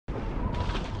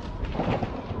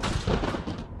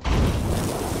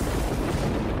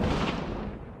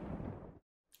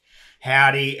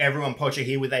Howdy everyone, Poacher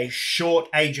here with a short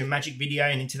Age of Magic video,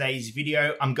 and in today's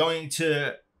video I'm going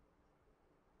to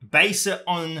base it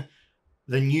on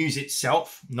the news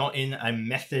itself, not in a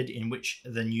method in which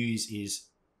the news is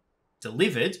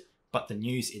delivered, but the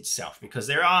news itself, because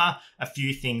there are a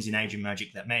few things in Age of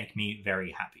Magic that make me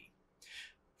very happy.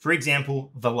 For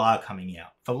example, Valar coming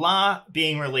out. Valar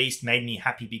being released made me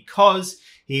happy because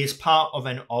he is part of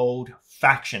an old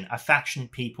faction, a faction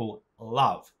people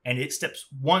love, and it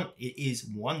is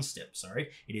one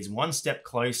step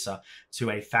closer to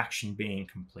a faction being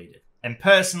completed. And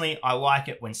personally, I like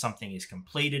it when something is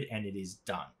completed and it is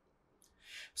done.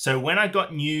 So when I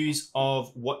got news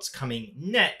of what's coming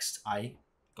next, I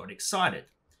got excited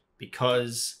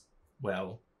because,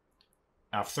 well,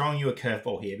 I've thrown you a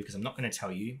curveball here because I'm not going to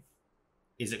tell you.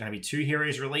 Is it going to be 2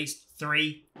 heroes released?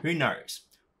 3? Who knows?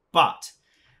 But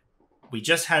we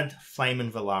just had Flame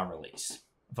and Valar release.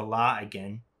 Valar,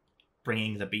 again,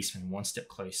 bringing the Beastmen one step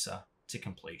closer to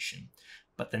completion.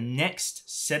 But the next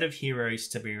set of heroes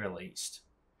to be released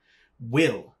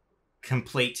will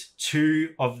complete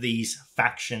 2 of these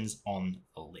factions on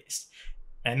the list.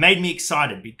 And it made me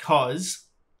excited because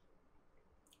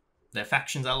they're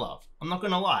factions I love. I'm not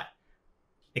going to lie.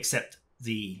 Except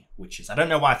the witches. I don't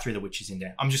know why I threw the witches in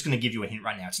there. I'm just going to give you a hint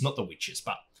right now. It's not the witches,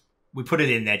 but we put it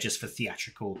in there just for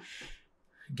theatrical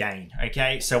gain.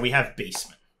 Okay, so we have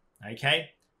Beastmen. Okay,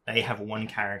 they have 1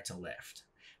 character left.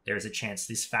 There is a chance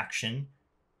this faction,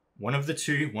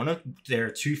 there are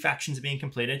 2 factions being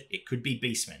completed. It could be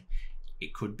Beastmen.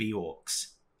 It could be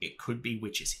Orcs. It could be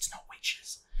witches. It's not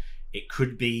witches. It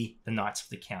could be the Knights of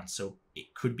the Council.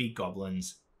 It could be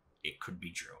goblins. It could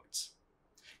be druids.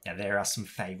 Now, there are some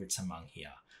favorites among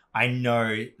here. I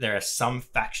know there are some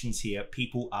factions here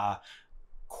people are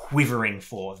quivering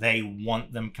for. They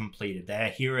want them completed. They are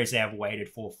heroes they have waited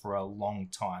for a long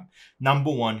time. Number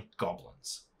 1,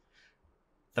 goblins.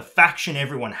 The faction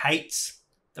everyone hates.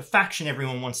 The faction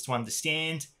everyone wants to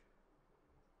understand.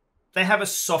 They have a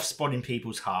soft spot in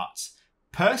people's hearts.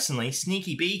 Personally,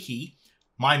 Sneaky Beaky,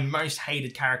 my most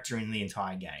hated character in the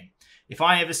entire game. If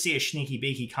I ever see a Sneaky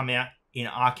Beaky come out in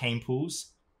arcane pools,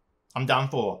 I'm done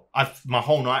for. My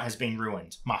whole night has been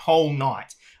ruined. My whole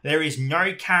night. There is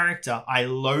no character I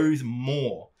loathe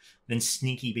more than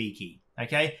Sneaky Beaky.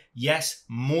 Okay? Yes,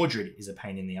 Mordred is a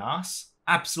pain in the ass.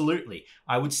 Absolutely.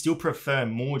 I would still prefer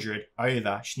Mordred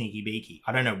over Sneaky Beaky.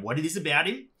 I don't know what it is about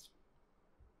him.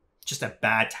 Just a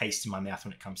bad taste in my mouth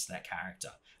when it comes to that character.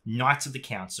 Knights of the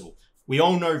Council. We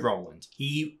all know Roland.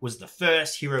 He was the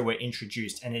first hero we're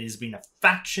introduced, and it has been a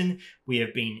faction we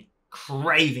have been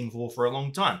craving for a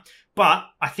long time. But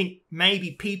I think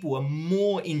maybe people are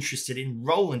more interested in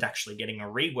Roland actually getting a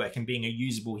rework and being a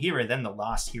usable hero than the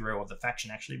last hero of the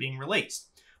faction actually being released.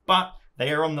 But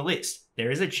they are on the list.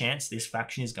 There is a chance this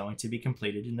faction is going to be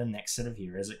completed in the next set of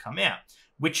heroes that come out.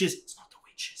 Witches, it's not the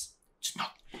witches. It's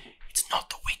not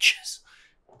the witches.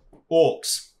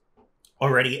 Orcs.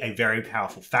 Already a very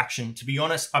powerful faction. To be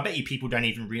honest, I bet you people don't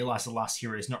even realize the last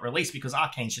hero is not released because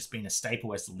Arcane's just been a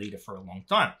staple as the leader for a long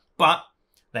time. But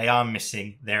they are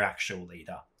missing their actual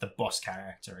leader, the boss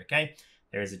character, okay?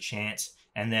 There is a chance.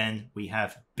 And then we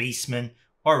have Beastmen,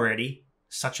 already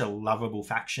such a lovable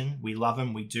faction. We love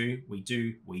them, we do.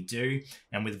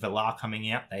 And with Valar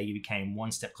coming out, they became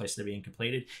 1 step closer to being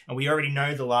completed. And we already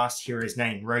know the last hero's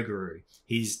name, Rougarou.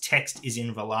 His text is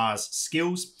in Valar's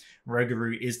skills.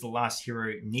 Rougarou is the last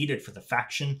hero needed for the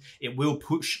faction. It will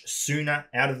push Suna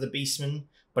out of the Beastmen,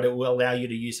 but it will allow you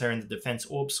to use her in the Defense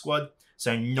Orb squad.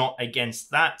 So not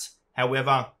against that.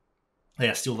 However, they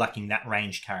are still lacking that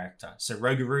range character. So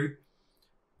Rougarou,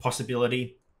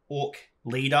 possibility. Orc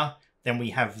leader. Then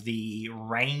we have the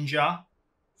Ranger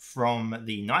from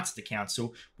the Knights of the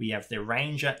Council. We have the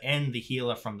Ranger and the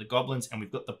Healer from the Goblins. And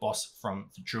we've got the boss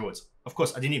from the Druids. Of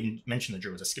course, I didn't even mention the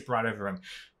Druids. I skipped right over them.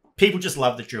 People just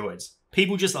love the Druids.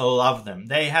 People just love them.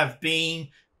 They have been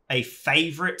a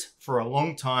favorite for a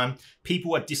long time.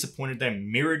 People are disappointed that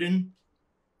Mirrodin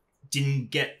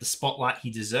didn't get the spotlight he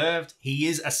deserved. He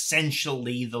is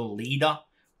essentially the leader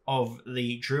of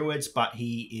the Druids, but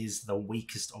he is the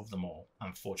weakest of them all,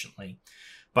 unfortunately.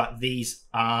 But these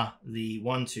are the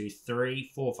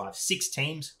 6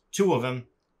 teams. 2 of them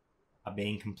are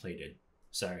being completed.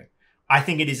 So I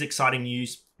think it is exciting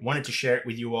news. Wanted to share it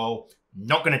with you all.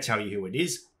 Not going to tell you who it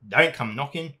is. Don't come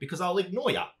knocking because I'll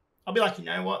ignore you. I'll be like, you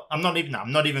know what? I'm not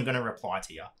even going to reply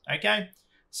to you. Okay?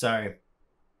 So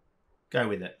go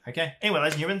with it. Okay? Anyway,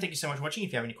 ladies and gentlemen, thank you so much for watching.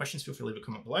 If you have any questions, feel free to leave a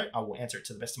comment below. I will answer it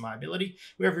to the best of my ability.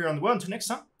 Wherever you're on the world, until next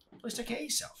time, please take care of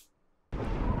yourself.